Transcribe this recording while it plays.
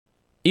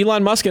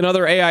Elon Musk and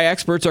other AI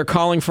experts are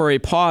calling for a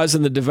pause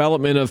in the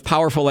development of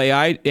powerful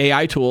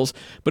AI tools.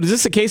 But is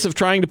this a case of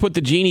trying to put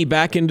the genie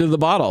back into the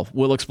bottle?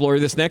 We'll explore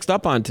this next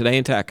up on Today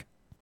in Tech.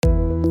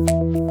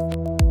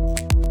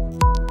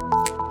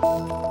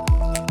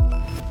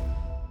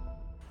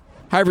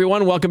 Hi,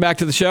 everyone. Welcome back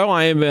to the show.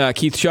 I am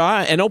Keith Shaw.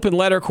 An open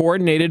letter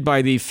coordinated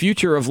by the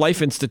Future of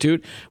Life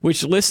Institute,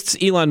 which lists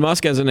Elon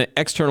Musk as an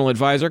external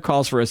advisor,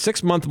 calls for a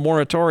 6-month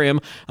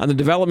moratorium on the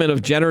development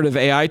of generative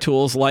AI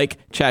tools like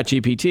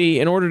ChatGPT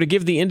in order to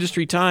give the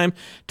industry time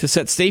to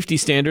set safety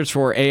standards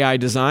for AI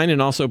design and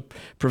also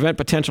prevent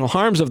potential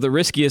harms of the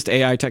riskiest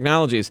AI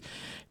technologies.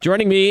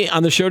 Joining me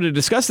on the show to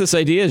discuss this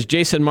idea is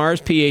Jason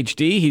Mars,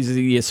 Ph.D. He's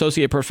the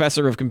Associate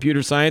Professor of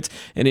Computer Science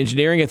and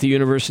Engineering at the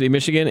University of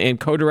Michigan and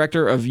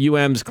co-director of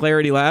UM's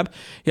Clarity Lab.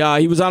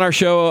 He was on our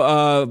show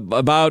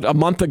about a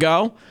month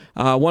ago,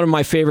 one of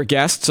my favorite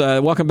guests.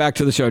 Welcome back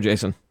to the show,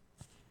 Jason.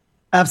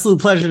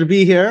 Absolute pleasure to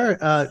be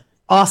here.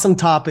 Awesome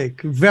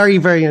topic. Very,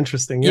 very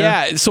interesting.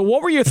 Yeah. So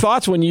what were your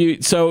thoughts when you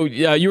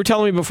were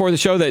telling me before the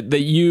show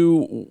that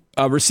you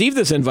received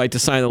this invite to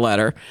sign the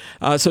letter.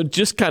 So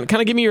just kind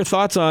of give me your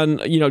thoughts on,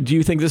 do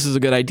you think this is a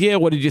good idea?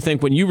 What did you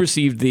think when you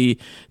received the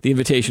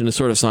invitation to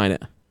sort of sign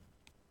it?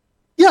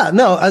 Yeah,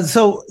 no.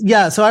 So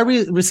I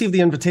received the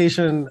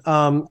invitation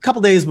a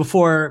couple days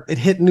before it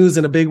hit news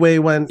in a big way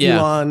when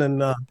Elon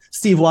and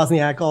Steve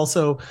Wozniak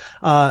also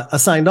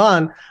signed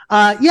on.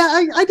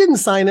 I didn't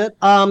sign it.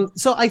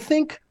 So I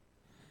think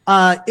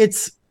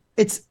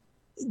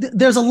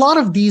there's a lot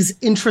of these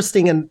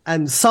interesting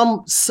and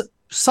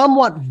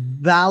somewhat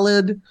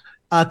valid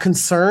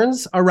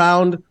concerns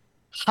around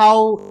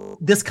how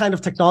this kind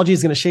of technology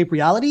is going to shape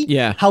reality.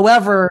 Yeah.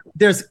 However,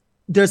 there's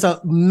a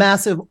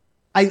massive.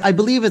 I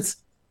believe it's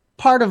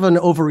part of an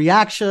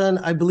overreaction.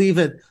 I believe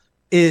it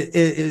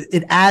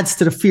adds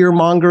to the fear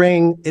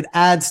mongering. It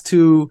adds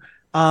to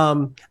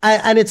and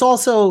it's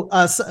also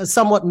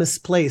somewhat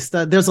misplaced.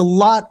 There's a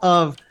lot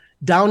of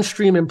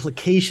downstream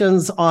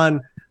implications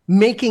on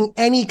making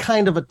any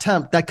kind of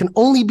attempt that can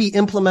only be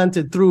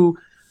implemented through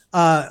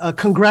a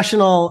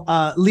congressional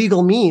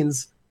legal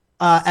means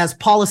as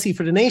policy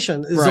for the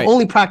nation is the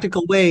only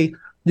practical way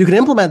you can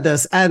implement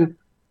this. And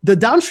the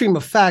downstream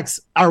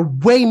effects are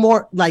way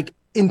more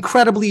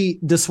incredibly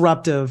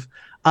disruptive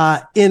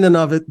in and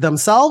of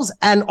themselves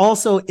and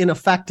also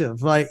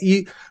ineffective. Like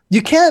you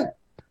can't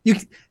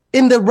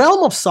in the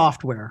realm of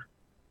software,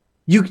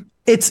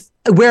 it's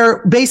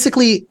where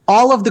basically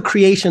all of the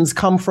creations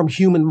come from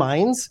human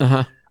minds.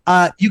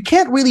 You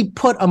can't really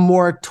put a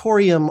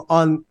moratorium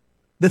on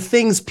the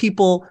things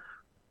people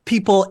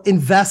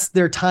invest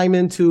their time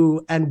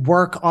into and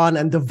work on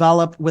and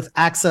develop with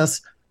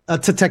access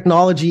to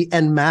technology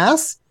en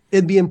masse.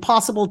 It'd be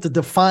impossible to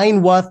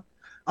define what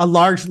a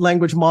large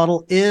language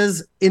model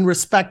is in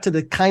respect to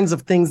the kinds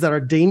of things that are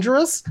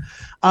dangerous.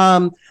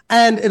 And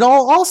it'll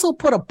also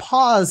put a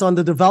pause on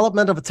the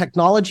development of a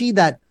technology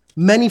that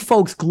many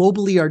folks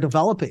globally are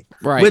developing,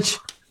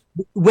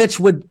 which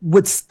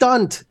would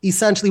stunt,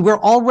 essentially, we're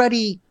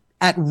already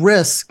at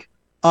risk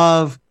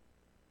of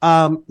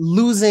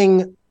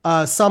losing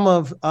some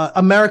of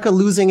America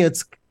losing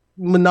its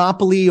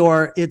monopoly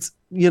or its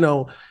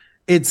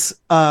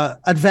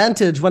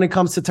advantage when it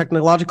comes to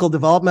technological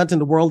development in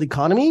the world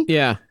economy.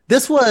 Yeah.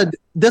 This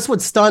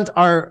would stunt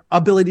our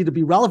ability to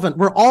be relevant.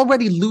 We're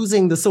already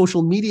losing the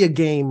social media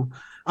game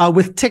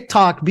with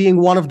TikTok being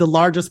one of the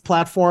largest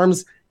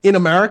platforms in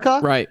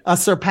America,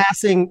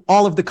 surpassing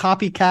all of the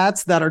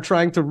copycats that are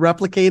trying to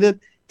replicate it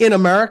in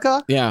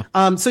America. Yeah.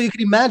 So you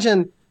can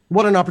imagine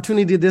what an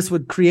opportunity this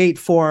would create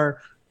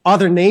for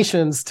other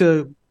nations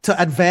to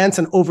advance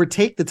and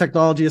overtake the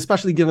technology,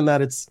 especially given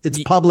that it's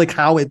public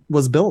how it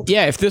was built.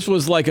 Yeah, if this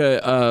was like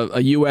a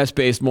U.S.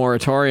 based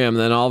moratorium,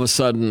 then all of a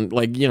sudden,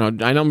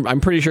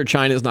 I'm pretty sure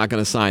China's not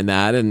going to sign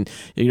that, and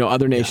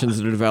other nations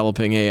that are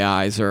developing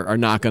AIs are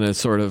not going to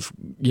sort of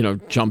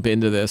jump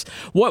into this.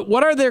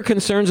 What are their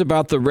concerns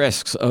about the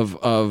risks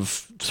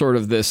of sort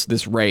of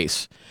this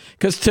race?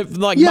 Because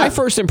my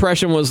first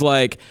impression was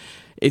like.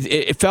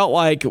 It felt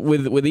like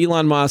with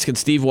Elon Musk and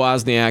Steve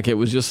Wozniak, it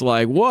was just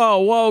like,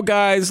 whoa,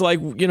 guys,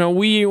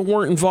 we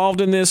weren't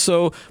involved in this,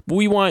 so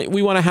we want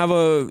to have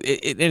and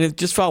it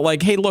just felt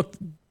like, hey, look,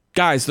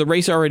 guys, the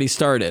race already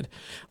started.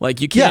 Like,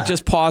 you can't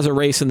just pause a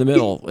race in the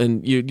middle,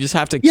 and you just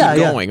have to keep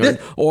going,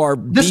 or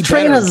be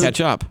better and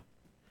catch up.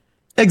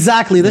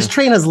 Exactly, this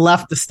train has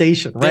left the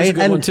station, right? That's a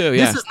good one too.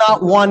 This is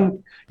not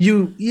one.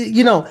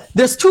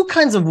 There's two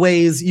kinds of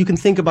ways you can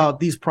think about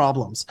these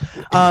problems.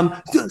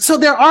 So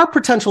there are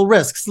potential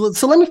risks.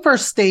 So let me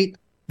first state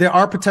there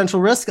are potential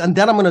risks, and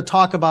then I'm going to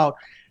talk about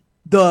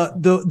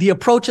the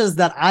approaches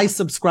that I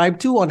subscribe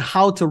to on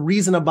how to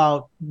reason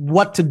about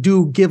what to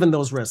do given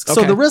those risks.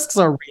 Okay. So the risks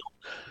are real.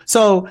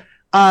 So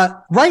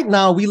right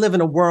now we live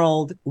in a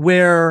world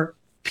where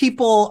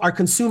people are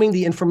consuming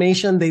the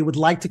information they would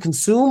like to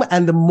consume,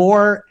 and the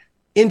more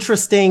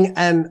interesting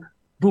and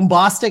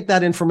bombastic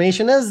that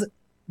information is,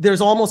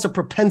 there's almost a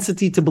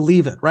propensity to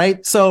believe it,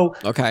 right? So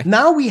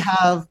now we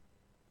have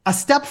a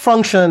step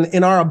function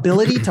in our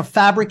ability to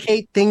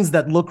fabricate things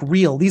that look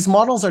real. These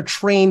models are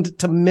trained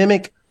to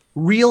mimic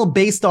real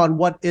based on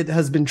what it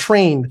has been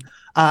trained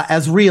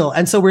as real.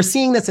 And so we're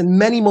seeing this in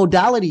many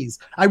modalities.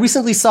 I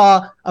recently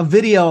saw a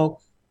video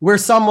where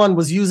someone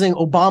was using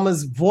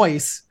Obama's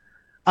voice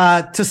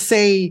to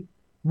say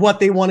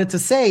what they wanted to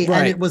say. Right.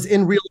 And it was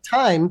in real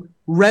time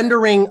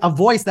rendering a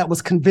voice that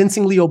was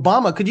convincingly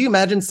Obama. Could you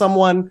imagine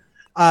someone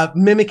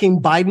mimicking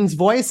Biden's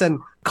voice and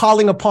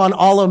calling upon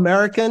all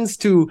Americans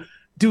to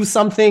do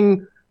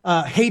something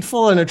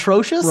hateful and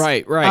atrocious?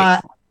 Right.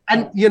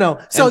 And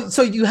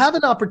so you have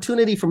an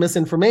opportunity for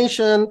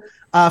misinformation,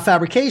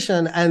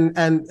 fabrication,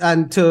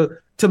 and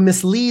to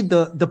mislead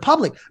the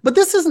public. But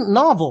this isn't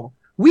novel.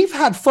 We've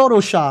had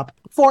Photoshop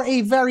for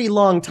a very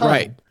long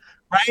time.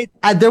 Right?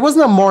 There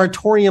wasn't a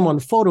moratorium on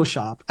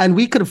Photoshop, and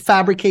we could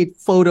fabricate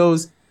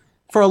photos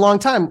for a long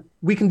time.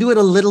 We can do it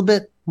a little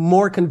bit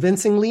more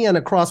convincingly and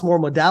across more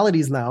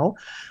modalities now,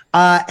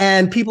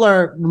 and people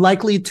are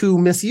likely to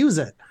misuse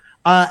it.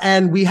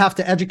 And we have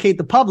to educate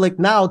the public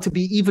now to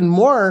be even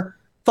more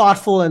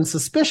thoughtful and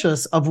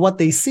suspicious of what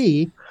they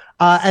see.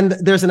 And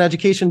there's an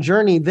education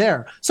journey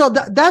there. So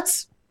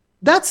that's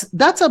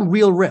a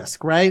real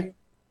risk, right?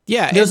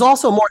 Yeah. There's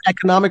also more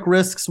economic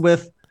risks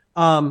with.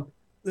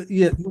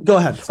 Yeah, go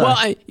ahead.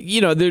 Sorry.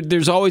 Well,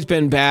 there's always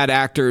been bad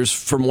actors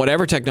from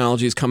whatever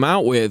technologies come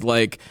out with.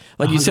 Like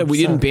you said, we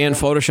didn't ban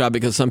Photoshop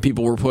because some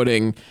people were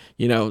putting,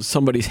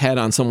 somebody's head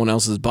on someone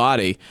else's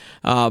body.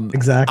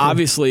 Exactly.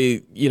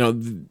 Obviously, you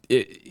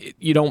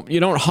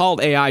don't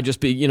halt AI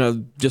just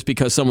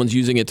because someone's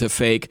using it to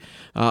fake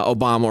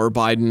Obama or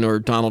Biden or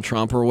Donald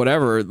Trump or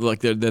whatever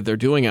that they're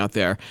doing out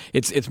there.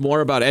 It's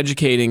more about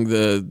educating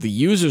the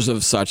users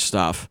of such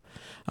stuff.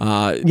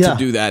 To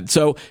do that.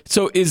 So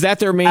is that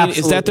their main?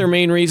 Absolutely. Is that their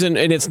main reason?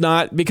 And it's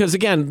not because,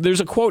 again,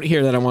 there's a quote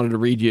here that I wanted to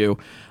read you,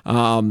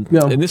 and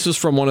this was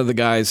from one of the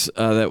guys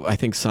that I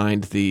think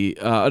signed the.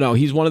 No,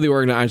 he's one of the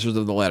organizers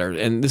of the letter,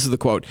 and this is the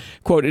quote.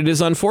 "Quote: It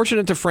is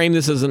unfortunate to frame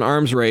this as an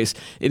arms race.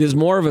 It is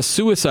more of a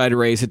suicide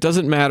race. It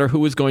doesn't matter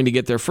who is going to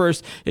get there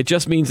first. It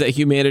just means that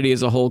humanity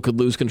as a whole could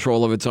lose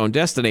control of its own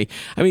destiny."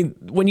 I mean,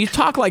 when you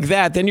talk like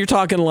that, then you're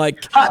talking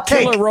like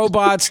killer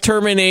robots,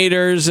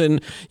 Terminators, and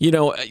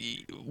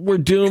we're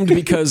doomed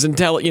because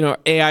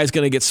AI is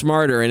going to get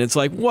smarter, and it's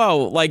like, whoa,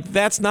 like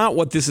that's not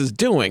what this is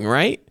doing,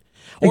 right?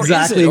 Or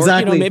exactly. Or,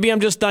 maybe I'm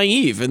just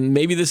naive, and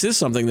maybe this is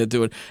something that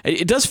doing.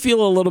 It does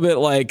feel a little bit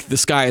like the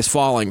sky is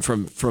falling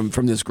from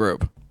this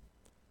group.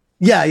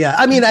 Yeah.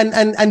 I mean,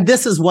 and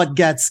this is what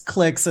gets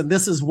clicks, and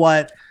this is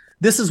what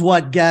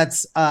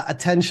gets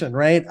attention,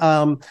 right?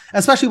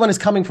 Especially when it's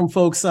coming from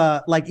folks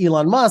like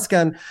Elon Musk,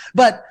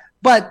 but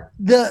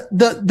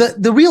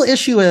the real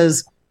issue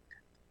is.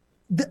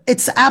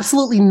 That's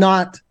absolutely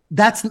not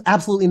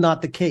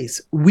the case.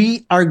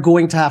 We are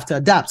going to have to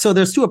adapt. So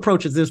there's two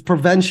approaches. There's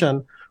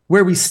prevention,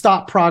 where we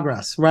stop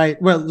progress,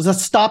 right? Well,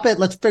 let's stop it.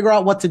 Let's figure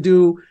out what to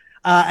do.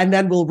 And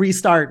then we'll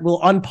restart. We'll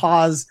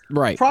unpause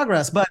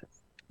progress. But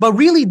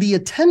really the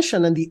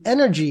attention and the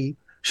energy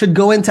should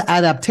go into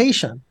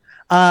adaptation.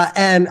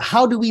 And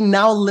how do we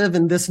now live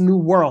in this new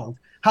world?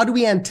 How do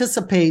we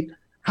anticipate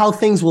how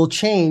things will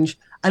change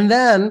and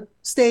then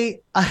stay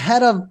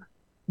ahead of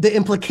the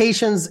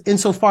implications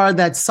insofar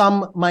that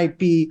some might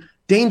be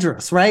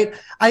dangerous, right?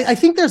 I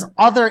think there's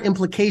other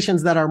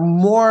implications that are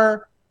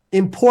more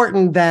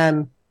important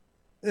than,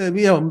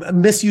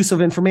 misuse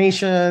of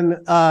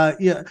information.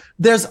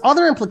 There's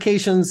other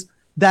implications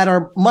that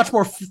are much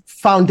more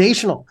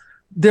foundational.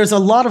 There's a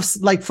lot of,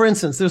 for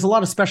instance, there's a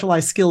lot of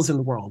specialized skills in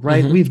the world,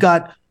 right? Mm-hmm. We've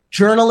got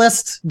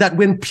journalists that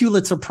win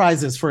Pulitzer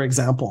Prizes, for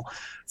example,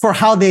 for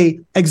how they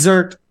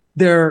exert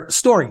their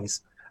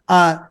stories.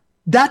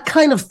 That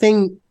kind of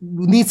thing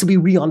needs to be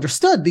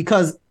re-understood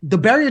because the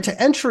barrier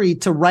to entry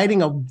to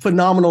writing a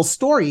phenomenal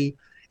story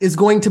is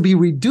going to be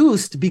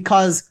reduced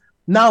because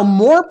now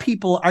more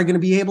people are going to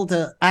be able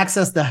to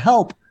access the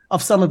help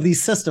of some of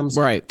these systems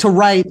to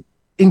write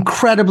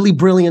incredibly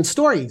brilliant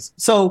stories.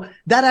 So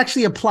that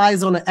actually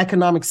applies on an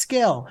economic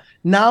scale.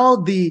 Now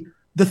the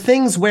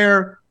things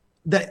where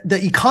the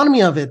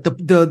economy of it,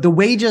 the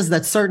wages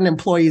that certain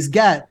employees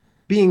get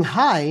being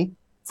high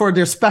for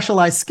their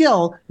specialized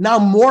skill, now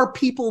more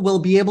people will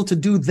be able to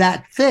do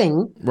that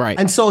thing. Right.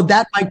 And so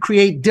that might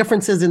create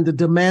differences in the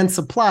demand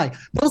supply.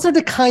 Those are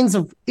the kinds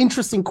of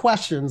interesting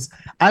questions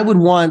I would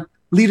want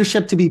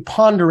leadership to be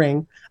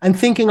pondering and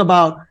thinking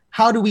about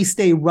how do we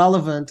stay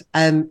relevant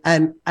and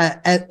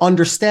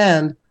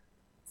understand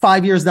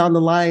 5 years down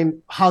the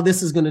line how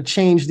this is going to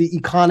change the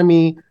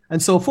economy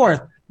and so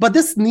forth. But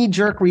this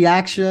knee-jerk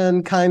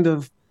reaction kind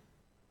of,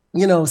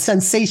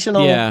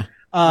 sensational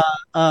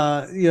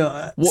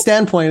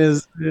standpoint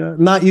is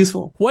not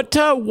useful.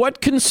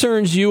 What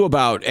concerns you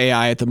about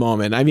AI at the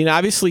moment? I mean,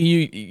 obviously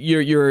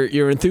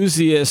you're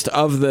enthusiast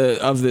of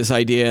this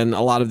idea and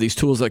a lot of these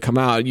tools that come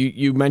out.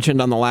 You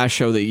mentioned on the last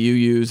show that you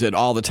use it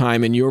all the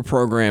time in your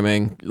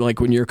programming, like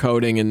when you're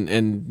coding,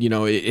 and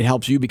it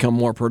helps you become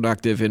more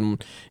productive in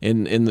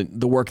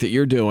the work that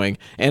you're doing.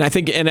 And I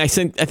think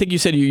you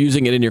said you're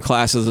using it in your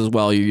classes as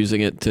well. You're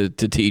using it to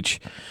teach.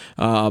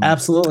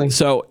 Absolutely.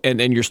 So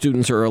and your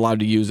students are allowed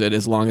to use it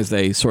as long as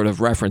they sort of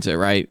reference it,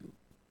 right?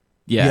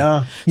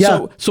 Yeah.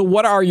 So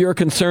what are your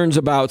concerns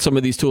about some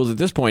of these tools at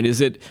this point?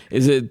 Is it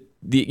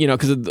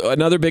because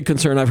another big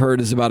concern I've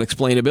heard is about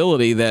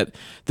explainability, that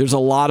there's a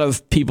lot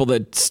of people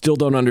that still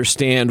don't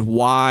understand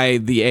why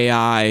the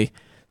AI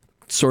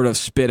sort of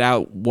spit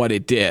out what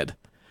it did.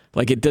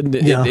 Like it didn't.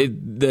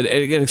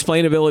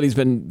 Explainability has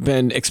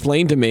been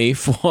explained to me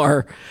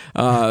for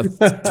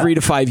 3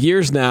 to 5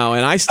 years now,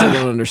 and I still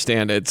don't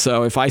understand it.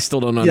 So if I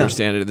still don't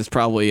understand it, it's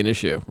probably an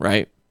issue,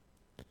 right?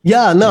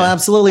 Yeah. No.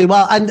 Absolutely.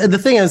 Well, and the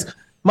thing is,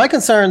 my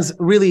concerns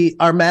really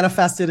are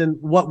manifested in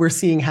what we're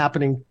seeing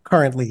happening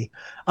currently.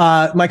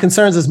 My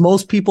concerns is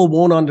most people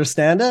won't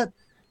understand it.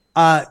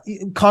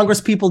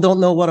 Congress people don't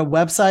know what a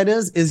website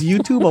is. Is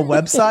YouTube a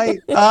website?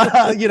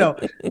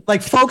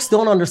 Like folks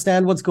don't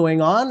understand what's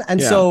going on.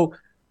 And so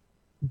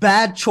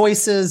bad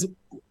choices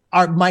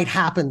might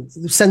happen.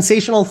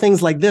 Sensational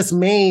things like this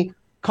may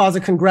cause a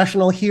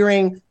congressional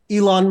hearing.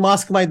 Elon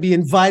Musk might be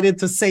invited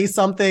to say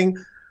something.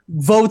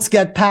 Votes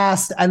get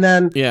passed, and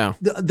then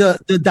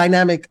the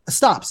dynamic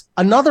stops.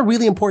 Another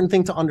really important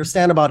thing to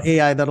understand about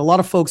AI that a lot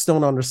of folks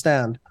don't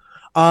understand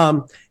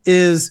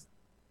is,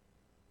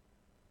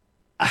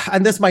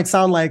 and this might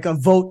sound like a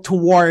vote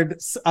toward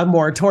a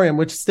moratorium,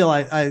 which still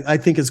I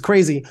think is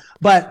crazy,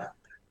 but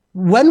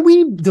when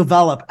we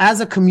develop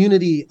as a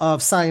community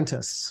of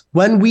scientists,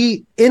 when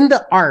we, in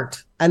the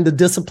art and the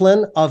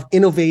discipline of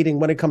innovating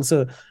when it comes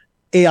to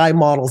AI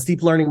models,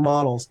 deep learning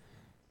models,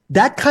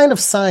 that kind of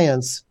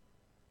science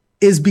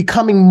is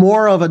becoming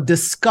more of a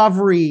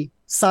discovery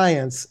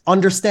science,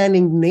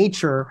 understanding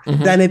nature,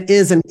 than it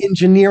is an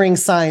engineering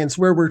science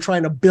where we're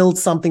trying to build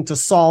something to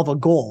solve a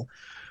goal.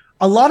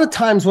 A lot of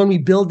times when we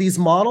build these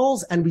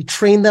models and we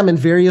train them in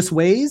various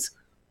ways,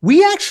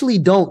 we actually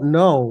don't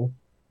know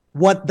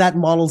what that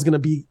model is going to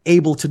be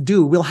able to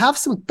do. We'll have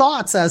some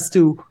thoughts as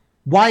to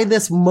why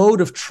this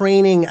mode of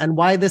training and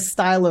why this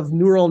style of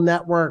neural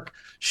network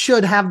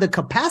should have the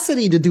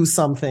capacity to do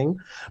something.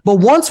 But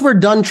once we're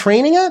done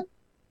training it,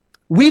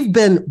 we've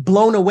been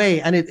blown away,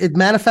 and it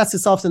manifests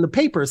itself in the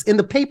papers. In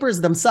the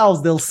papers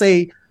themselves, they'll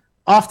say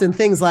often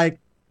things like,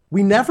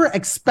 we never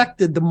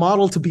expected the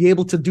model to be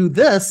able to do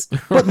this,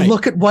 but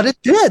look at what it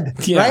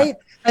did, right?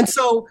 And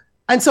so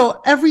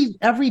every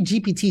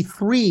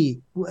GPT-3,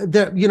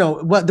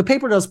 what the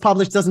paper that was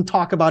published doesn't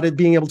talk about it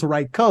being able to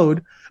write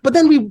code, but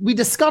then we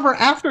discover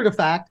after the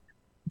fact,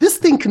 this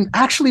thing can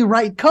actually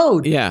write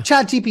code.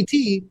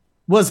 ChatGPT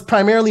was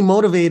primarily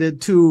motivated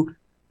to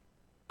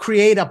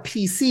create a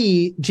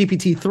PC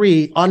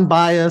GPT-3,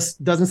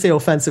 unbiased, doesn't say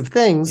offensive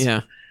things.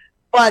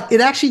 But it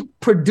actually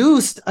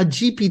produced a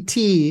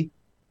GPT,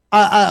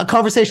 a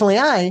conversational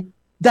AI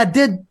that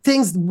did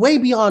things way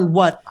beyond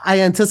what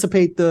I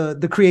anticipate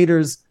the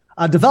creators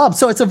developed.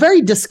 So it's a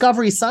very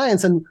discovery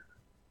science, and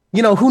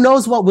who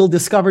knows what we'll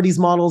discover these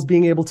models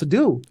being able to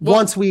do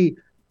once we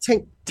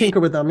tinker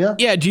with them.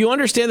 Do you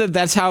understand that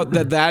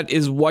that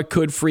is what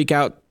could freak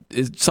out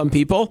some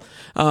people,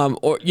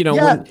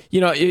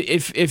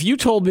 if you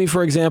told me,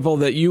 for example,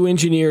 that you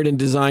engineered and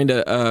designed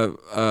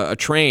a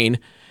train,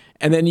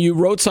 and then you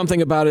wrote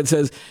something about it that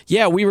says,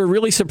 we were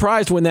really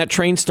surprised when that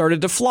train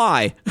started to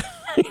fly.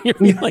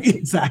 Like,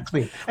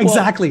 exactly.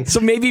 So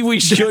maybe we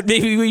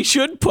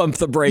should pump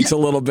the brakes a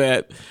little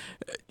bit.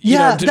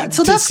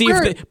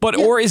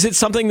 Or is it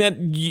something that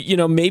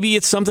maybe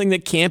it's something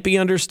that can't be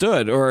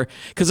understood, or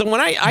because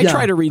when I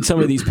try to read some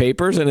of these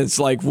papers and it's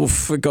like,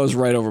 woof, it goes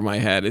right over my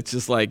head. It's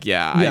just like,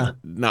 no.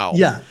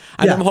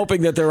 I'm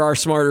hoping that there are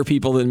smarter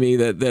people than me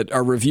that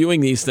are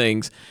reviewing these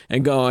things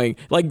and going,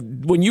 like,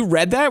 when you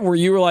read that, where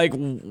you were like,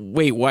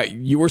 wait, what?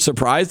 You were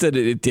surprised that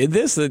it did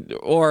this,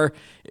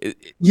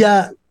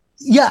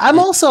 I'm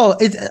also,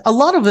 a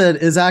lot of it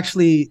is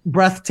actually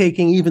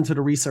breathtaking even to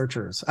the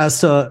researchers as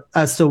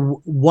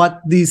to what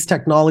these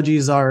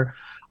technologies are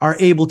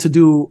able to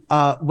do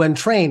when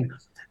trained.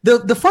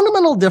 The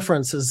fundamental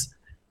difference is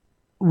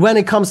when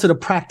it comes to the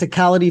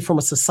practicality from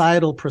a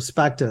societal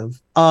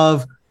perspective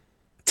of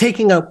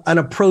taking an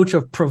approach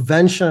of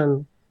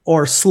prevention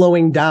or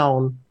slowing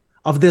down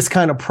of this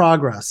kind of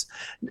progress.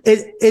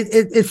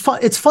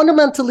 It's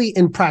fundamentally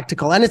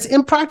impractical, and it's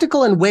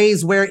impractical in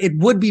ways where it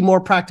would be more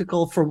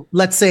practical for,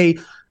 let's say,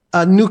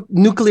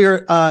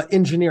 nuclear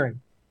engineering,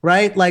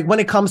 right? Like when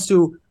it comes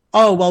to,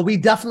 we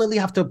definitely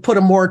have to put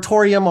a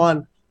moratorium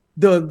on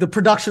the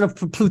production of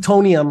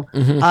plutonium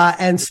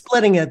and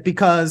splitting it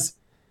because,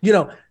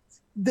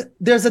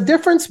 there's a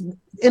difference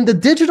in the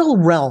digital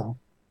realm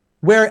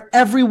where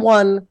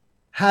everyone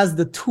has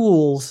the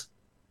tools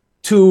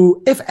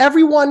to, if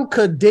everyone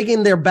could dig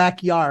in their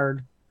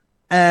backyard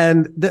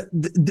and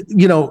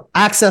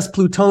access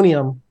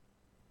plutonium,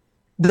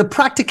 the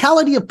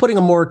practicality of putting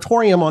a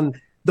moratorium on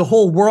the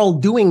whole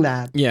world doing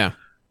that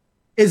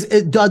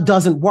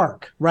doesn't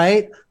work,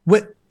 right?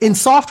 In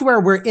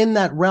software, we're in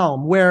that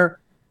realm where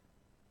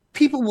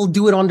people will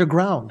do it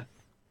underground,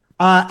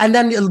 and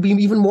then it'll be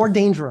even more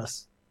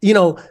dangerous.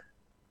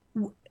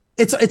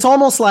 It's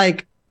almost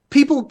like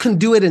people can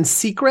do it in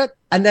secret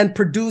and then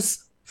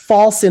produce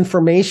false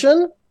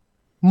information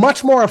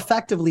much more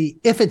effectively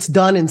if it's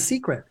done in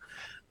secret.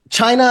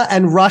 China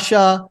and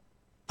Russia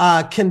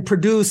can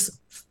produce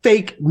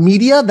fake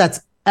media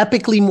that's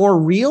epically more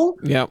real.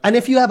 Yep. And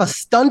if you have a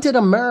stunted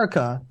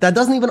America that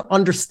doesn't even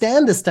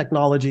understand this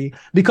technology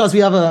because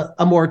we have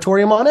a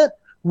moratorium on it,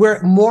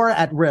 we're more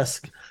at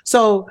risk.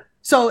 So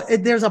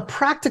there's a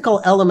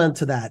practical element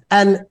to that.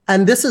 And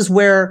this is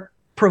where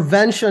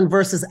prevention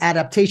versus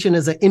adaptation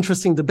is an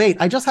interesting debate.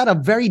 I just had a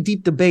very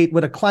deep debate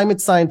with a climate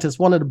scientist,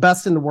 one of the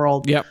best in the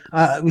world. Yep.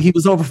 He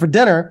was over for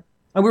dinner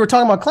and we were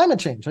talking about climate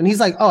change. And he's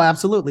like, oh,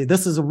 absolutely.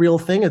 This is a real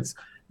thing.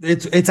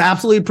 It's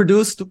absolutely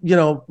produced,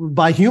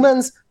 by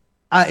humans.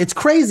 It's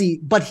crazy,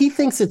 but he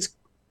thinks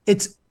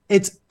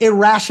it's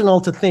irrational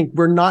to think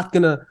we're not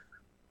going to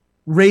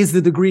raise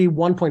the degree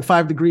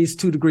 1.5 degrees,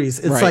 2 degrees.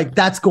 It's right. Like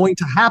that's going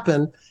to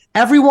happen.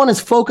 Everyone is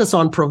focused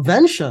on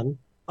prevention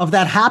of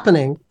that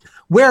happening,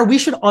 where we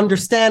should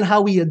understand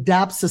how we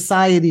adapt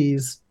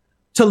societies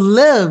to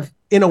live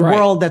in a right.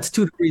 world that's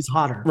 2 degrees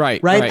hotter.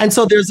 Right. And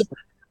so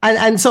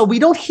so we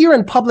don't hear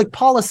in public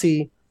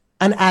policy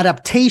an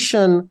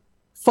adaptation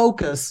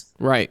focus.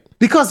 Right.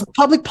 Because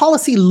public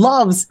policy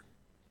loves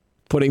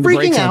putting the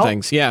brakes on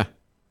things. Yeah.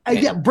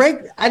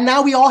 And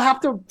now we all have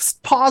to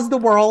pause the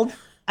world,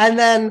 and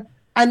then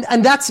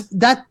and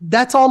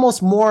that's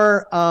almost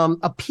more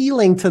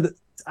appealing to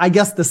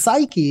the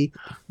psyche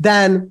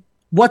than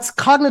what's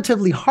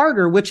cognitively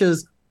harder, which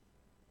is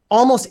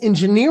almost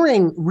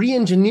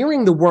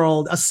re-engineering the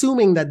world,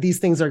 assuming that these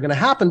things are going to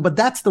happen. But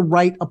that's the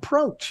right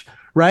approach,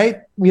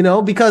 right?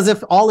 Because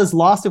if all is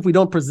lost, if we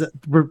don't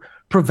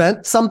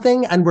prevent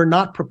something and we're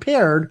not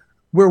prepared,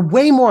 we're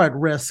way more at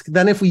risk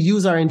than if we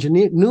use our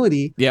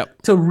ingenuity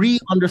to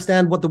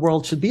re-understand what the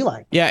world should be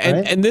like. Yeah,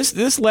 right? and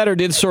this letter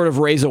did sort of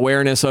raise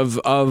awareness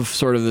of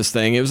sort of this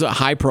thing. It was a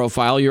high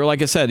profile. You're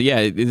like I said,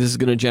 this is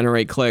going to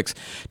generate clicks.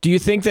 Do you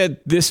think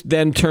that this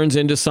then turns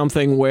into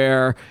something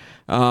where,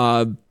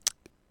 a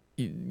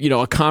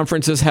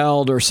conference is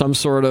held or some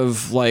sort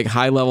of like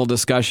high level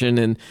discussion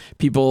and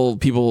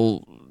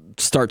people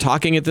start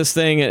talking at this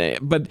thing,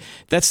 but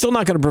that's still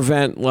not going to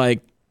prevent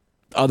like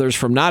others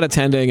from not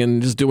attending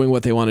and just doing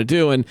what they want to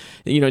do. And,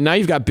 now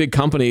you've got big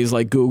companies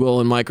like Google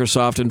and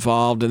Microsoft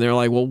involved, and they're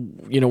like, well,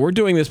 we're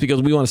doing this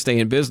because we want to stay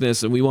in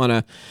business and we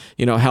want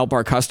to, help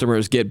our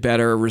customers get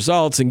better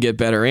results and get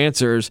better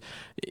answers.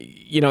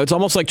 It's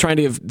almost like trying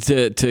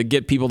to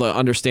get people to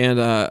understand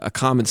a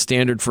common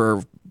standard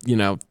for,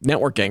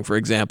 networking, for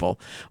example,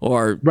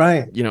 or,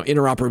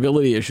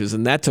 interoperability issues.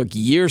 And that took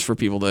years for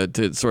people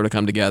to sort of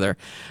come together.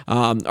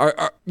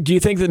 Do you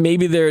think that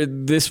maybe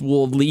this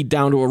will lead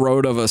down to a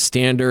road of a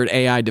standard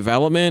AI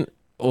development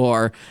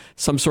or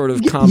some sort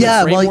of common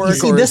framework? Well, you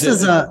see,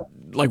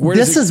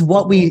 this is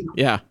what we...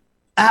 Yeah.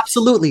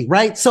 Absolutely,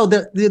 right? So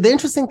the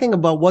interesting thing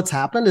about what's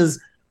happened is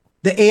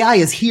the AI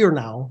is here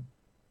now.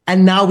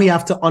 And now we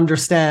have to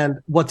understand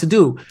what to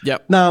do.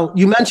 Yep. Now,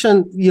 you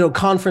mentioned,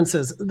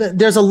 conferences.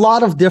 There's a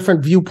lot of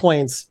different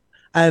viewpoints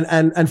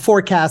and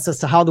forecasts as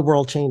to how the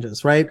world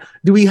changes, right?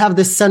 Do we have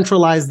this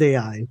centralized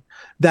AI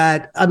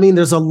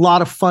there's a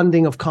lot of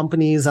funding of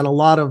companies and a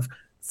lot of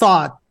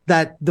thought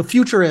that the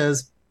future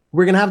is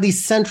we're going to have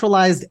these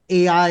centralized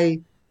AI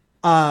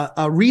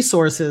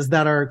resources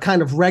that are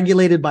kind of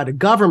regulated by the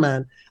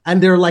government,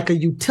 and they're like a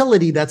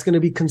utility that's going to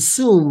be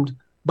consumed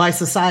by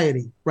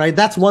society, right?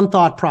 That's one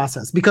thought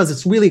process because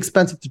it's really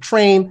expensive to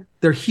train.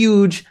 They're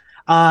huge,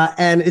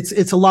 and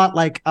it's a lot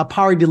like a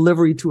power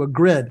delivery to a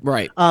grid.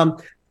 Right.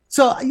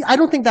 So I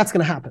don't think that's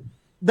going to happen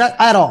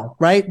at all,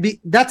 right?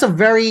 That's a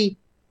very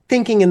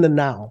thinking in the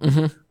now.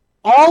 Mm-hmm.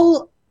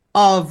 All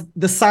of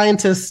the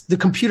scientists, the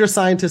computer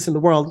scientists in the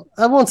world,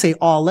 I won't say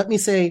all, let me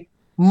say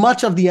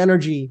much of the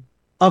energy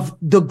of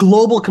the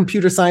global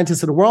computer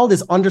scientists in the world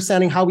is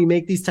understanding how we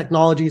make these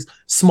technologies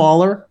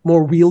smaller,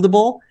 more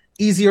wieldable,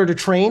 easier to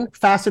train,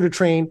 faster to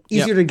train,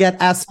 easier to get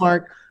as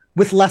smart,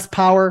 with less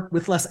power,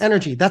 with less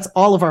energy. That's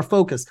all of our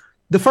focus.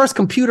 The first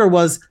computer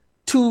was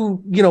 2,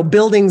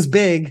 buildings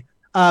big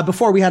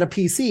before we had a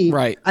PC.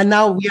 Right. And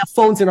now we have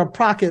phones in our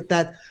pocket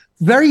that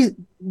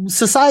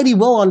society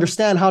will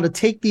understand how to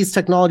take these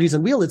technologies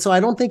and wield it. So I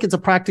don't think it's a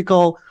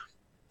practical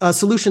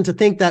solution to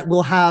think that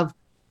we'll have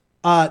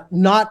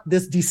not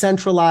this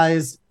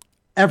decentralized,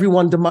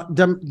 everyone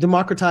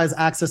democratize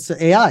access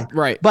to AI.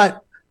 Right.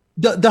 But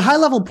the high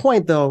level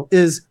point, though,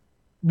 is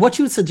what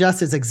you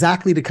suggest is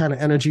exactly the kind of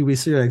energy we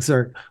should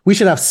exert. We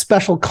should have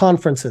special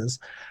conferences.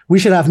 We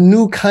should have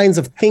new kinds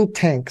of think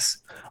tanks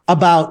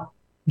about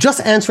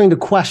just answering the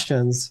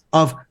questions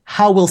of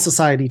how will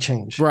society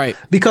change? Right.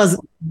 Because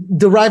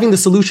deriving the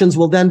solutions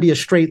will then be a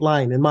straight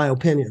line, in my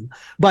opinion.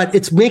 But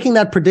it's making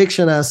that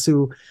prediction as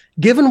to,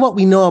 given what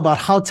we know about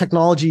how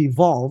technology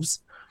evolves,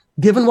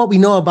 given what we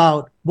know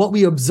about what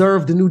we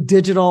observe, the new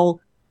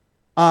digital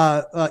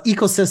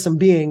ecosystem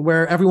being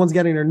where everyone's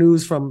getting their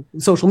news from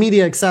social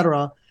media, et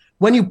cetera,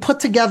 when you put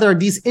together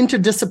these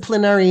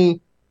interdisciplinary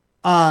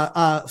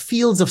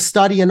fields of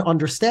study and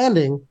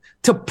understanding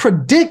to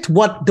predict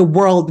what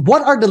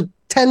are the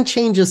 10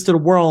 changes to the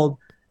world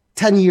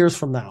 10 years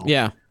from now.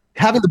 Yeah.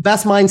 Having the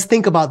best minds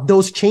think about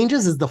those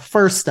changes is the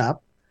first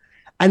step.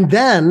 And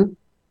then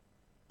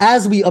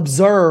as we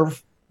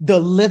observe the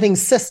living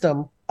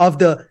system of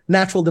the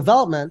natural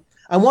development,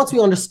 and once we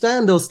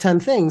understand those 10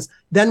 things,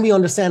 then we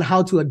understand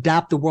how to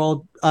adapt the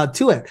world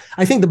to it.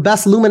 I think the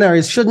best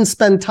luminaries shouldn't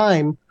spend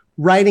time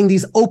writing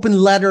these open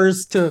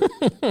letters to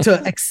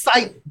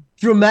excite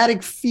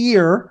dramatic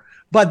fear,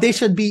 but they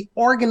should be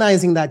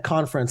organizing that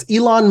conference.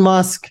 Elon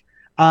Musk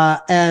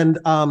and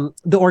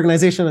the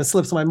organization that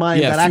slips my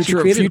mind that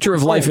actually created Future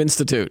of Life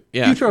Institute.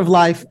 Yeah. Future of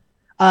Life.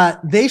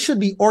 They should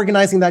be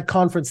organizing that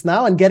conference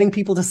now and getting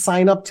people to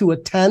sign up to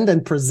attend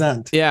and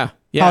present. Yeah.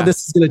 How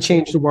this is going to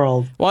change the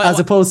world, as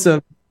opposed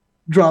to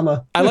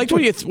drama. I liked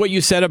what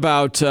you said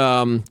about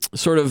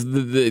sort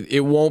of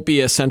it won't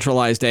be a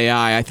centralized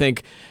AI. I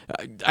think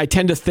I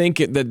tend to think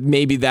that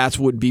maybe that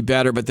would be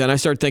better, but then I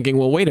start thinking,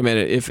 well, wait a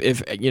minute,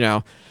 if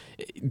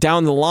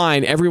down the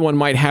line everyone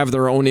might have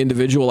their own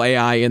individual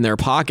AI in their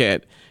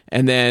pocket,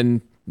 and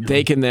then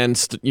they can then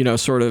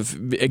sort of,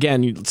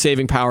 again,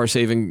 saving power,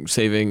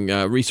 saving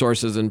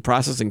resources and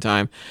processing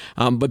time.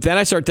 But then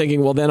I start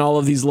thinking, well, then all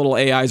of these little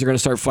AIs are going to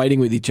start fighting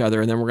with each other,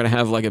 and then we're going to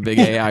have like a big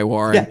AI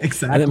war. Yeah,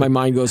 exactly. And then my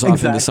mind goes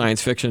off into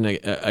science fiction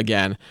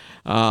again.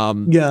 A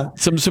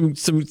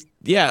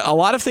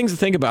lot of things to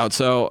think about.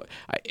 So,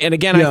 and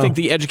again, I think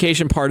the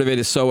education part of it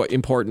is so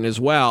important as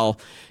well.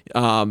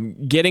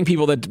 Getting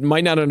people that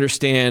might not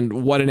understand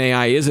what an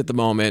AI is at the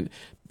moment,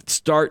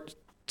 start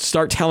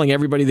telling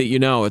everybody that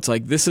it's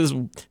like, this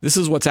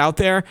is what's out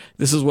there.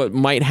 This is what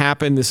might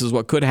happen. This is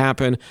what could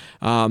happen.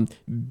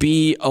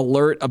 Be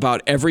alert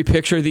about every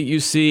picture that you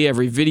see,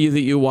 every video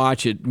that you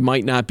watch. It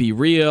might not be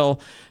real.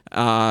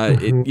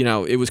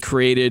 It was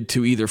created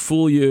to either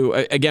fool you.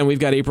 Again, we've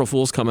got April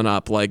Fools coming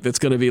up. Like, that's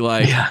going to be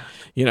like, I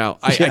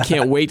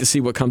can't wait to see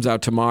what comes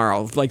out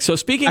tomorrow. Like, so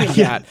speaking of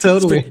that,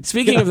 totally.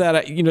 Speaking of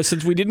that,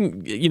 since we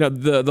didn't,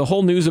 the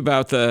whole news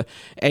about the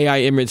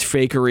AI image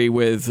fakery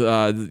with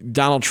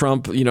Donald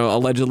Trump,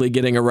 allegedly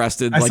getting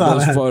arrested, like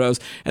those photos,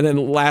 and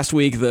then last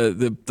week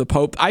the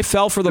Pope. I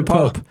fell for the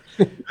Pope.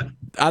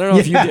 I don't know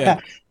if you did.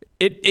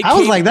 I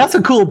was like, that's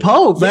a cool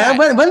Pope, man.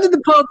 When did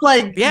the Pope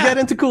get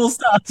into cool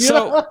stuff?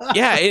 So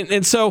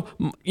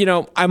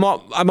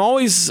I'm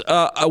always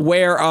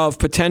aware of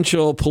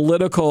potential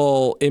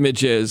political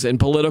images and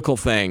political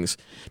things,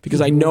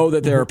 because I know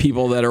that there are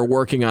people that are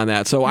working on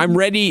that. So I'm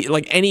ready.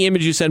 Like, any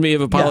image you send me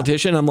of a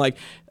politician, I'm like,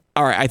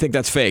 all right, I think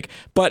that's fake.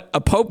 But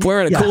a Pope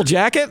wearing a cool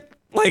jacket,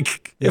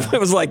 like, if it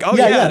was like,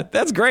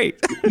 that's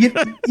great.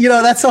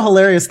 That's so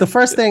hilarious. The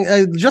first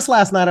thing, just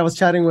last night I was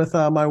chatting with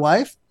my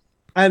wife.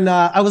 And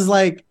I was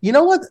like, you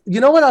know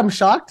what I'm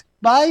shocked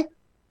by?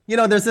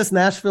 There's this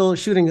Nashville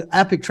shooting,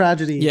 epic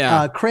tragedy,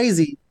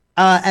 crazy.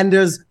 And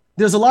there's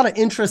a lot of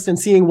interest in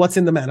seeing what's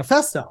in the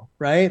manifesto,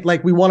 right?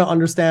 Like, we want to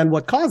understand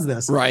what caused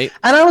this. Right.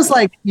 And I was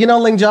like,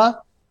 Lingjia,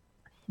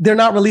 they're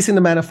not releasing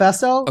the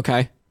manifesto.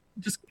 Okay.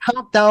 Just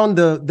count down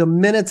the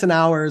minutes and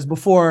hours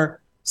before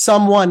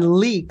someone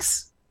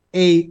leaks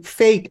a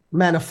fake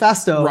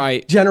manifesto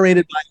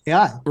generated by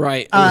AI.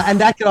 Right. And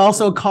that could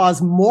also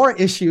cause more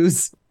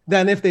issues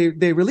than if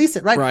they release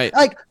it, right? Right.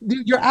 Like,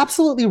 you're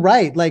absolutely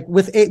right. Like,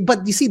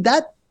 but you see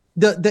that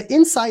the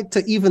insight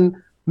to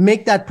even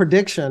make that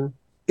prediction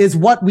is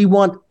what we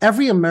want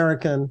every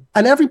American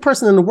and every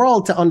person in the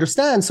world to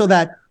understand, so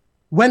that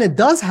when it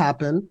does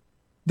happen,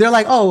 they're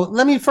like, oh,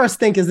 let me first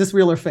think, is this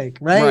real or fake,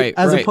 right?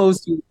 As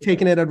opposed to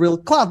taking it at real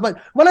cloth.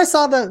 But when I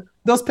saw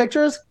those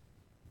pictures,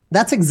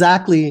 that's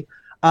exactly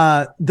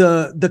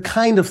the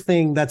kind of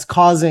thing that's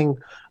causing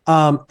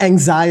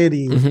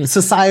anxiety,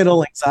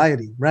 societal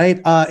anxiety,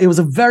 right? It was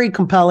a very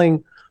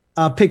compelling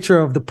picture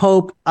of the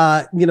Pope.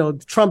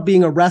 Trump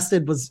being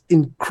arrested was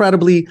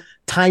incredibly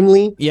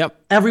timely. Yep.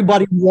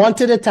 Everybody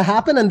wanted it to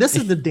happen. And this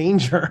is the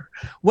danger.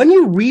 When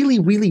you really,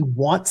 really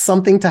want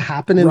something to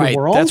happen in the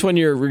world, that's when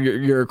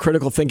your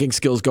critical thinking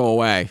skills go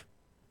away.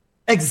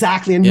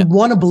 Exactly. And you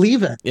want to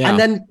believe it. Yeah. And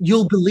then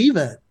you'll believe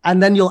it.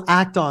 And then you'll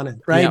act on it,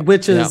 right?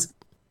 But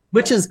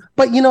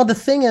the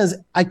thing is,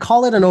 I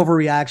call it an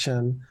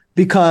overreaction,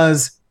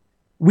 because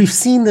we've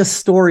seen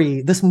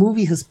this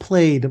movie has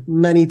played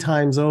many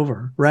times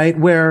over, right?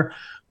 Where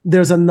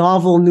there's a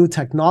novel new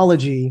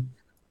technology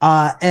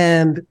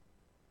and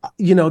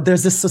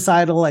there's this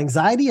societal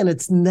anxiety, and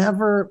it's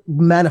never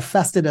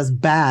manifested as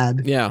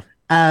bad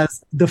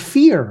as the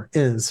fear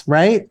is,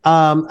 right?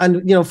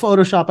 And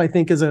Photoshop, I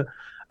think, is a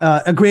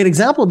great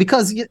example,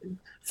 because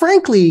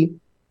frankly,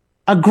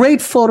 a great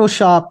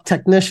Photoshop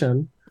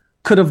technician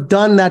could have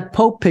done that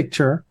Pope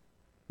picture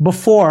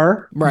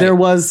before there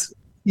was,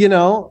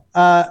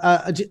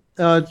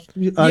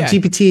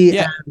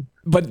 GPT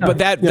But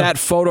that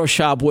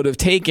Photoshop would have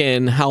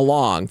taken how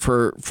long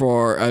for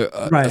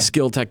a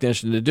skilled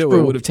technician to do?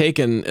 It would have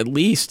taken at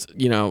least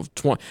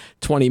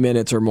 20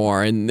 minutes or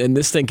more, and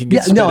this thing can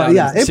get spit out in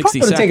 60 seconds. It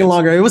probably would have taken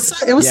longer. It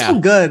was so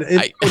good.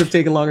 It would have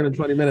taken longer than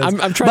 20 minutes.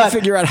 I'm trying to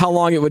figure out how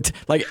long it would.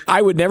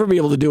 I would never be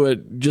able to do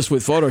it just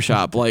with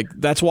Photoshop.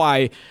 That's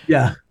why.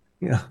 Yeah.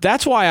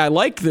 That's why I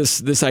like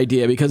this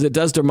idea, because it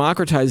does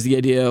democratize the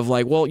idea of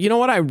well, you know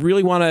what? I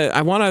really want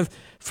to.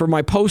 For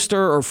my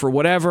poster or for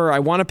whatever, I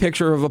want a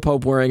picture of a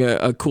pope wearing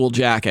a cool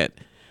jacket,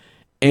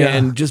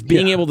 and just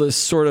being able to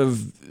sort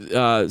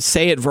of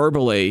say it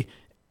verbally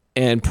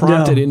and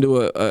prompt it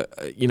into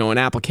an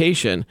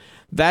application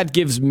that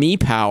gives me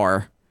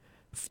power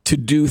to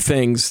do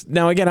things.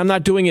 Now, again, I'm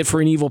not doing it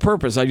for an evil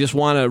purpose. I just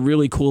want a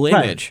really cool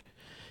image.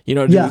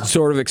 To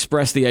sort of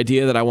express the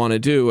idea that I want to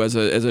do as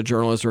a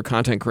journalist or a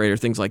content creator,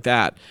 things like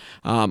that.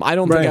 I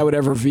don't think I would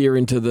ever veer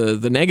into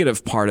the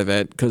negative part of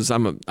it, because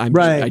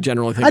I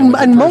generally think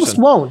and most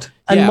won't.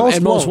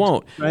 And most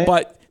won't. Right?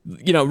 But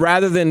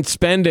rather than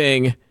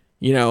spending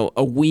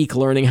a week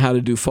learning how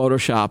to do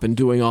Photoshop and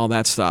doing all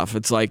that stuff,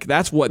 it's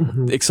that's what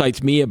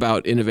excites me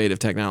about innovative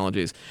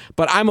technologies.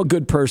 But I'm a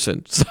good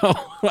person, so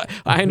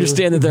I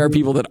understand that there are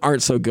people that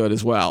aren't so good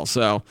as well.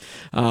 So,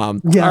 all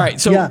right.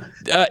 So,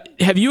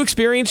 have you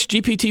experienced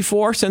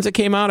GPT-4 since it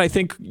came out? I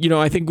think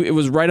it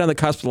was right on the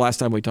cusp the last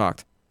time we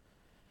talked.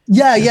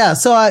 Yeah.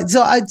 So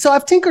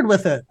I've tinkered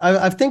with it.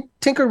 I've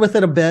tinkered with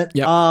it a bit.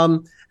 Yep.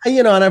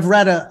 And I've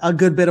read a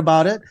good bit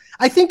about it.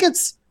 I think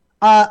it's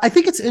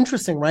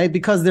interesting, right?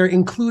 Because they're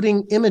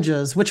including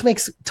images, which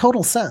makes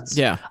total sense.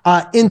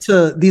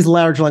 Into these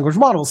large language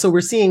models. So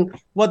we're seeing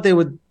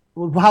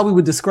how we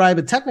would describe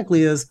it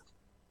technically is,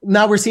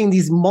 now we're seeing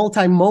these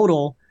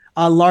multimodal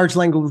large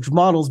language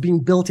models being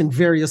built in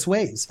various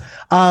ways.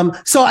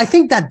 So I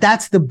think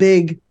that's the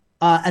big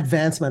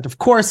advancement. Of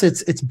course,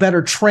 it's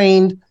better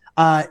trained.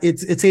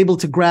 It's able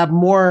to grab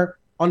more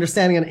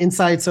understanding and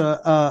insights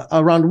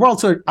around the world.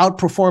 So it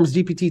outperforms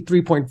GPT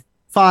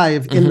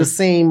 3.5 in the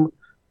same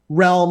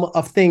realm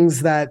of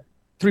things that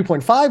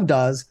 3.5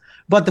 does.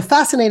 But the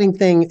fascinating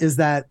thing is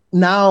that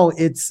now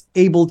it's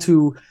able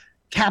to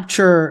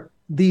capture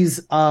these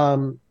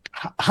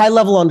high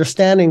level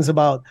understandings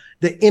about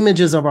the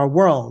images of our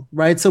world,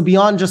 right? So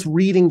beyond just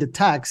reading the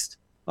text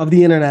of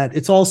the internet,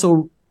 it's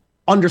also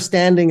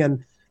understanding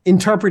and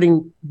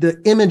interpreting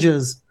the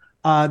images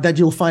that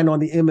you'll find on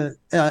the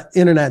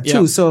internet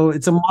too. So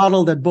it's a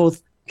model that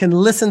both can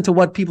listen to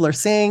what people are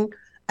saying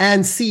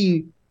and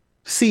see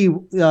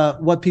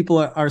what people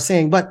are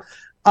saying. But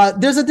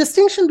there's a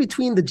distinction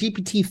between the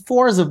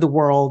GPT-4s of the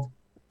world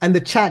and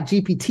the chat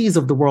GPTs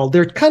of the world.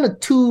 They're kind of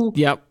two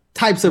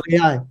types of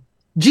AI.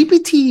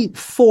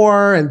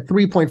 GPT-4 and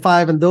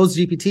 3.5 and those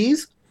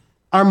GPTs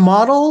are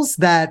models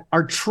that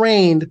are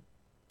trained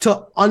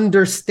to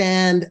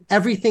understand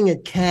everything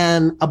it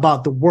can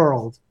about the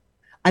world.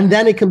 And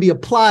then it can be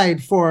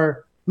applied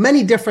for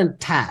many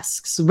different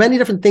tasks, many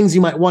different things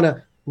you might want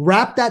to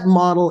wrap that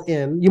model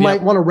in. You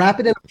might want to wrap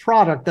it in a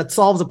product that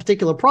solves a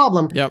particular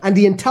problem. And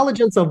the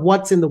intelligence of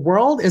what's in the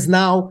world is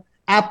now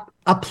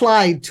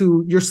applied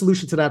to your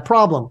solution to that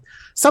problem.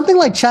 Something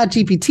like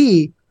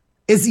ChatGPT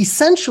is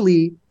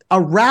essentially a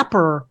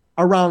wrapper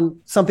around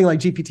something like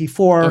GPT-4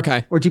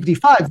 or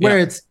GPT-5, where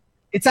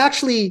it's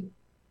actually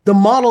the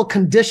model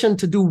conditioned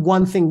to do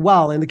one thing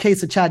well. In the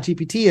case of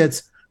ChatGPT,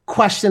 it's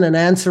question and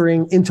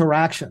answering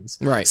interactions.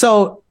 Right.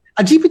 So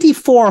a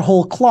GPT-4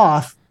 whole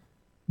cloth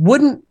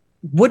wouldn't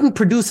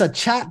produce a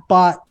chat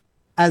bot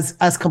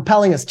as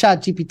compelling as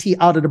ChatGPT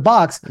out of the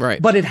box,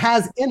 but it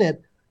has in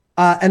it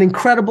an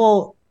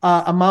incredible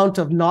amount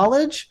of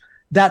knowledge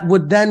that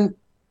would then,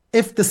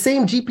 if the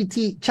same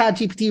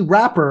ChatGPT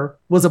wrapper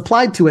was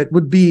applied to it,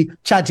 would be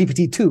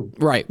ChatGPT 2.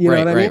 Right.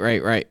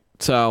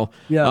 So,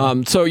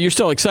 so you're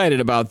still excited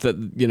about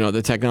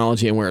the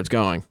technology and where it's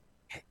going.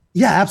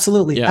 Yeah,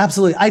 absolutely.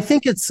 Absolutely. I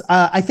think it's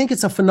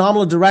a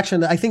phenomenal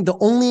direction. I think the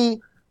only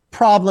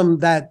problem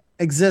that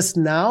exists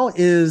now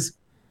is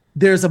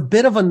there's a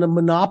bit of a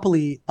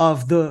monopoly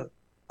of those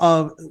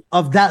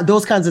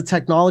kinds of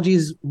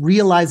technologies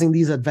realizing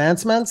these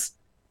advancements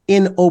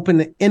in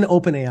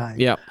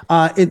OpenAI.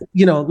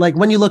 Like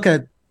when you look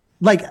at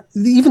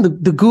even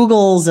the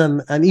Googles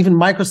and even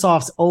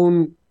Microsoft's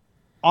own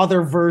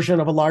other version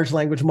of a large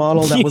language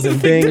model that was in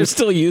Bing. They're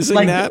still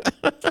using that?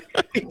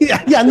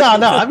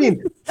 No. I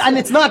mean, and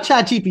it's not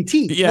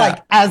ChatGPT.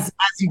 As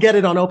you get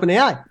it on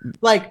OpenAI,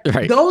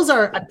 those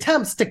are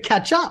attempts to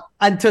catch up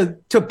and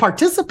to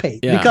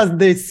participate because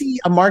they see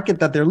a market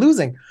that they're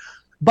losing.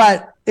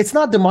 But it's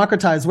not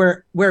democratized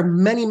where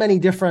many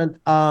different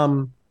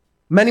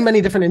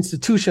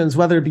institutions,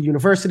 whether it be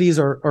universities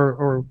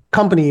or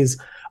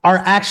companies, are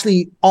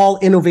actually all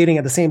innovating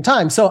at the same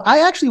time. So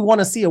I actually want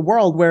to see a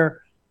world where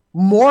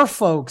more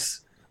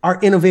folks are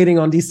innovating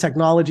on these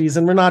technologies,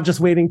 and we're not just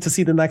waiting to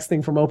see the next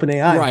thing from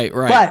OpenAI.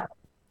 Right.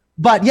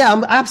 But yeah,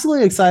 I'm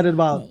absolutely excited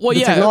about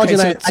the technology.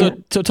 Okay.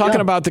 So talking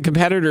about the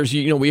competitors,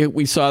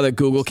 we saw that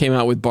Google came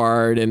out with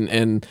Bard,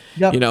 and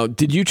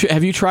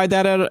have you tried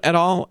that at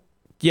all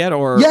yet?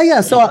 Or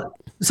yeah. So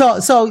So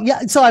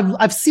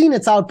I've seen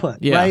its output,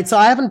 Yeah. right? So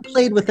I haven't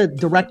played with it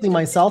directly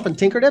myself and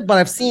tinkered it, but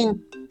I've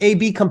seen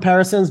A/B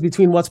comparisons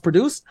between what's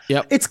produced.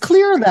 Yep. It's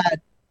clear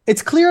that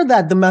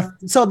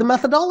the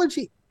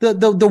methodology,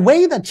 the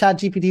way that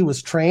ChatGPT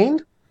was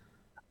trained,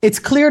 it's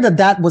clear that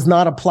that was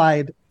not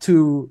applied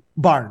to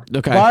Bard.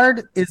 Okay.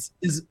 Bard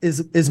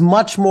is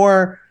much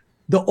more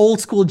the old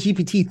school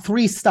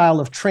GPT-3 style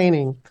of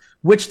training,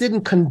 which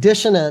didn't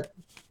condition it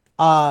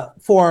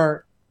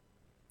for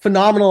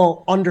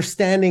phenomenal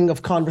understanding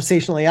of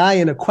conversational AI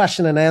in a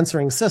question and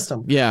answering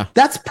system. Yeah.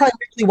 That's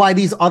primarily why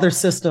these other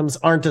systems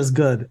aren't as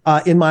good,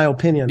 in my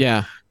opinion.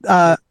 Yeah.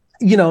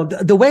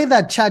 The way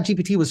that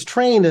ChatGPT was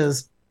trained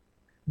is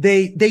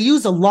they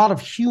use a lot of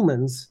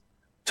humans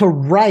to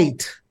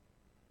write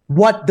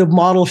what the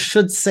model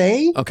should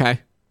say. Okay.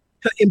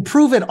 To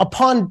improve it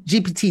upon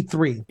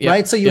GPT-3, Yep.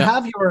 right? So you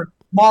have your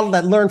model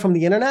that learned from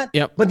the internet,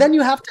 Yep. but then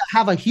you have to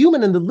have a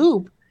human in the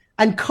loop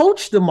and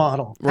coach the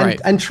model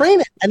and train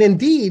it. And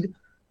indeed,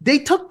 they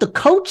took the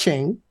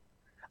coaching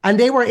and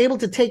they were able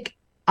to take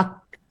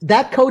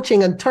that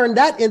coaching and turn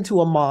that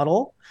into a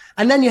model.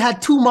 And then you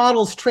had two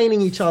models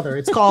training each other.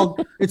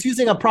 It's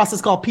using a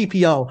process called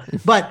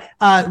PPO, but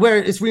where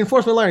it's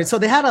reinforcement learning. So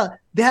they had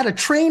a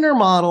trainer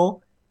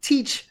model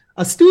teach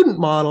a student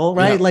model,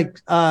 right? Yeah.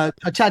 Like a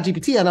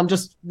ChatGPT, and I'm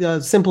just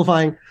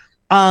simplifying,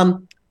 a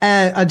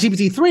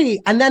GPT-3,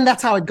 and then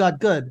that's how it got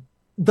good.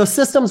 The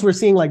systems we're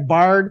seeing like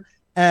Bard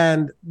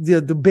and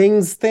the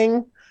Bing's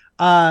thing,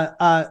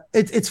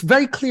 it's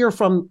very clear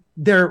from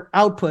their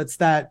outputs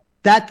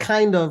that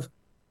kind of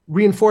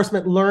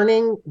reinforcement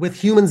learning with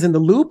humans in the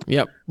loop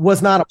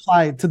was not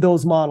applied to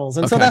those models.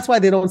 And so that's why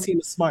they don't seem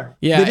as smart.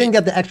 Yeah, they didn't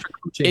get the extra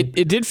coaching.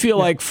 It did feel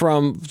like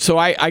so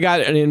I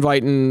got an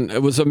invite and I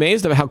was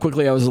amazed at how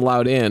quickly I was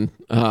allowed in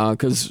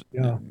because,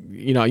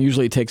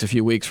 usually it takes a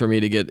few weeks for me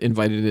to get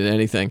invited into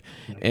anything.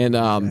 And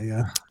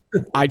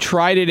I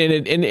tried it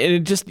and it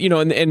just,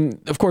 and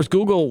of course,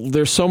 Google,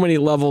 there's so many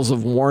levels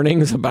of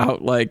warnings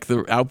about like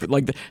the output,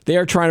 like they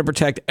are trying to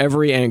protect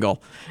every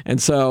angle.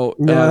 And so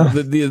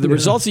the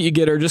results that you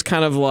get are just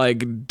kind of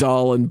like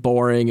dull and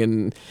boring.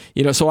 And,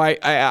 so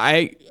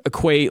I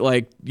equate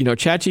like,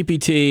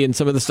 ChatGPT and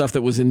some of the stuff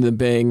that was in the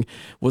Bing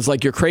was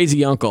like your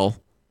crazy uncle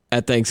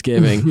at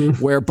Thanksgiving,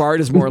 where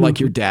Bart is more like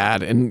your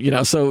dad and,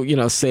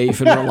 safe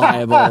and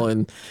reliable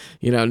and,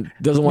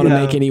 doesn't want to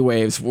make any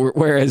waves.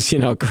 Whereas,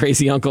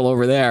 crazy uncle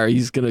over there,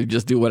 he's going to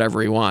just do whatever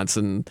he wants.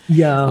 And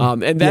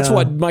that's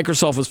what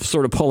Microsoft was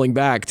sort of pulling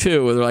back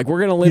too. They're like, we're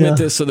going to limit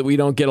this so that we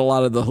don't get a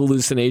lot of the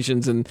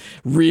hallucinations and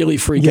really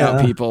freak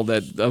out people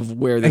of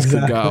where this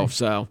could go.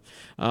 So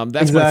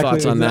that's my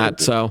thoughts on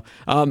that. So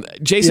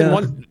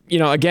Jason,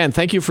 again,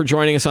 thank you for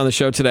joining us on the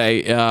show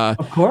today.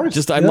 Of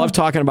course. I love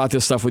talking about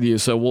this stuff with you.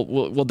 So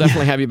we'll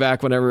definitely have you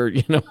back whenever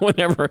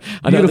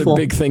another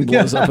big thing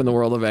blows up in the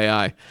world of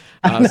AI.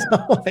 I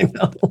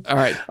know. All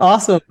right.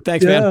 Awesome.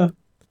 Thanks, man.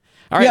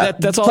 All right,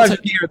 that's all. Pleasure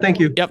here. Thank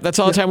you. Yep, that's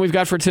all the time we've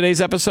got for today's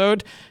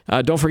episode.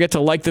 Don't forget to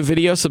like the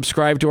video,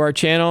 subscribe to our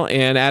channel,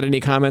 and add any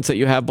comments that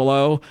you have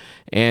below.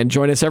 And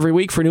join us every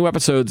week for new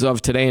episodes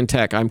of Today in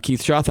Tech. I'm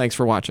Keith Shaw. Thanks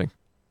for watching.